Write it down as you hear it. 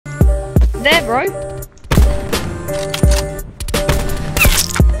There, bro.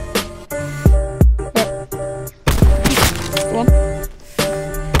 Go on.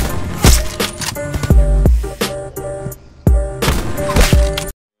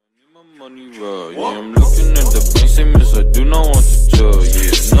 Money raw, yeah, I'm looking at the bank, say miss, I do not want to tell,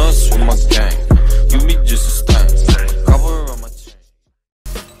 yeah, nuts with my gang, you be just a stank, cover on my chain.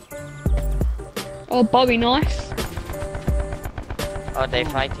 Oh, Bobby, nice. Oh, they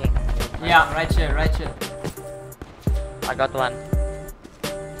fighting. Yeah, right here, right here. I got one.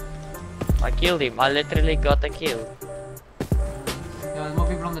 I killed him. I literally got a kill. Yeah, there's more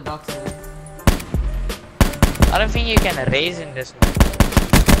people on the docks there. I don't think you can raise in this one.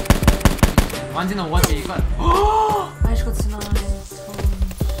 One's in the water, you got. Oh! I just got sniped.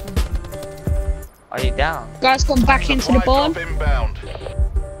 Are you down? Guys, gone back into the barn. Inbound.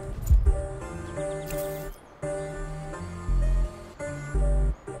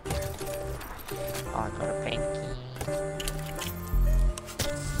 Oh, I got a paint key.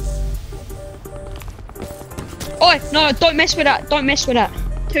 Oi, no, don't mess with that. Don't mess with that.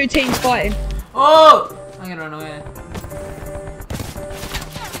 Two teams fighting. Oh! I'm gonna run away.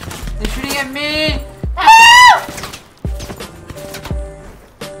 They're shooting at me! Ah!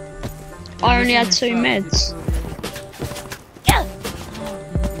 I only had 2 meds.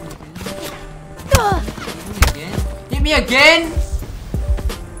 Hit me again!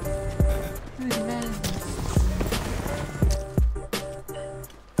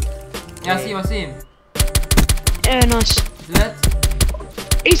 Yeah, I see him. Yeah, nice. That?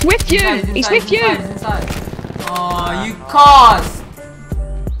 He's with you! He's with you! He's inside. Oh, you cost!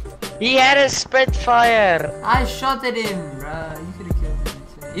 He had a Spitfire! I shot at him, bruh. You could've killed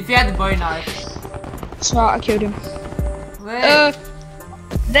him. If you had the bow knife. Sorry, I killed him. Where?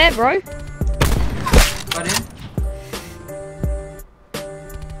 There, bro. Got him.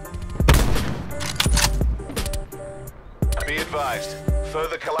 Be advised.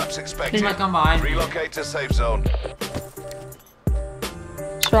 Further collapse expected. He might come behind me. Relocate to safe zone.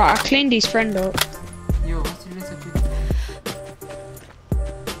 Sorry, I cleaned his friend up. Yo, what's the rest of it?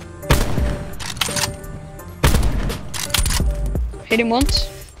 Hit him once.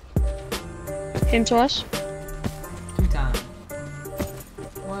 Hit him twice. 2 times.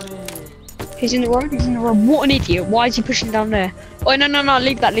 What is... He's in the road. He's in the road. What an idiot. Why is he pushing down there? Oh, no, no, no.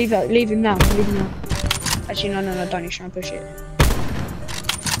 Leave that. Leave that. Leave him now. Leave him now. Actually, no, no, no. Don't. He's trying to push it.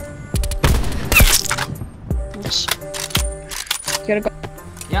 Oops. You gotta go.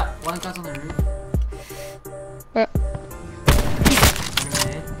 Yeah, one guy's on the roof. Where?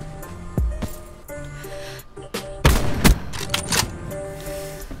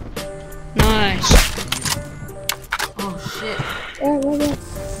 Nice. Oh shit. Oh,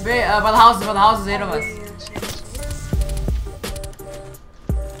 Wait, by the houses ahead of us.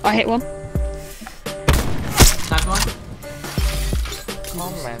 I hit one. Knocked one.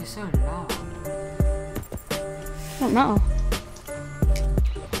 Oh man. You're so loud. Don't matter.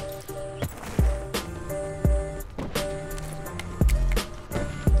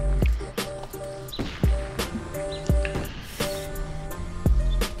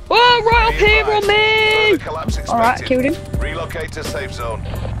 Oh, right up here on me! Alright, killed him. Relocate to safe zone.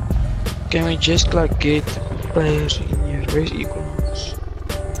 Can we just like get players in here? Where's equal? It's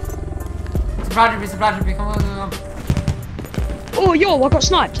a Bradley, come on. Oh, yo, I got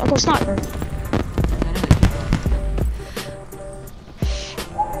sniped. I got sniped, bro.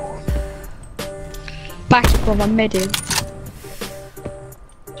 Back it, bro. I'm medding.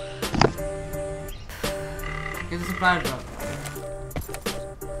 Get the supply drop.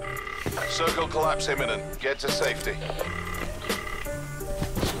 Circle collapse imminent. Get to safety.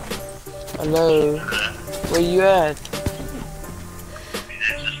 Hello? Where you at?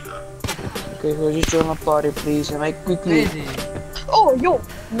 Okay, so just join my party please and make quickly. Crazy. Oh, yo.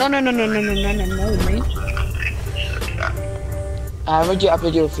 No, man. Haven't you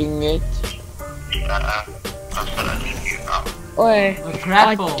uploaded your thing yet? Oi, A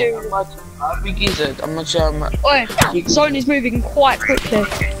grapple. I do. How big is it? I'm not sure. Oi, zone is moving quite quickly.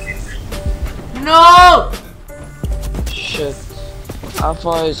 No! Shit. How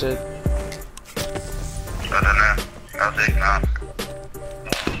far is it? I don't know. I'll take that.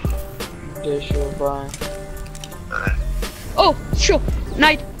 Yeah, sure, bye. Oh, sure.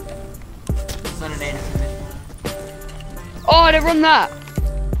 Nade. It's not an anus. Oh, they run that.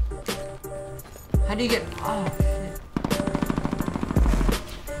 How do you get... Oh,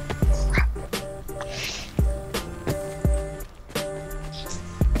 shit.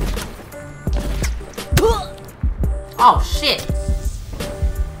 Oh, shit.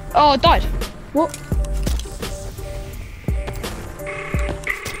 Oh, I died. What?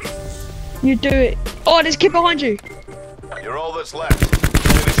 You do it. Oh, there's a kid behind you. You're all that's left.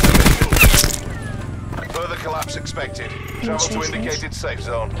 Finish the mission. Further collapse expected. Travel to indicated safe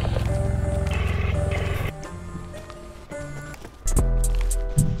zone.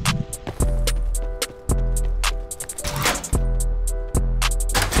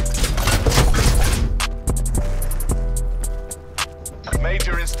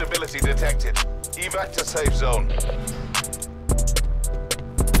 Major instability detected. Evac to safe zone.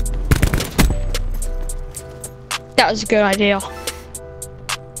 That was a good idea.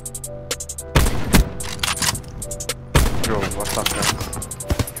 Yo, what's up, man?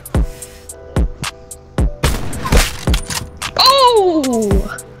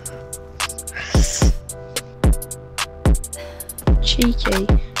 Oh! Cheeky.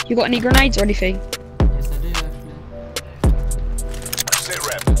 You got any grenades or anything? Yes, I do actually. Sit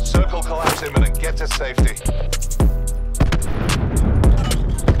rep. Circle collapse imminent. Get to safety.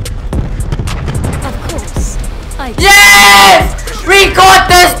 Of course. Yes! We got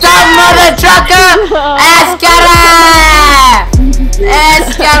this dumb mother trucker!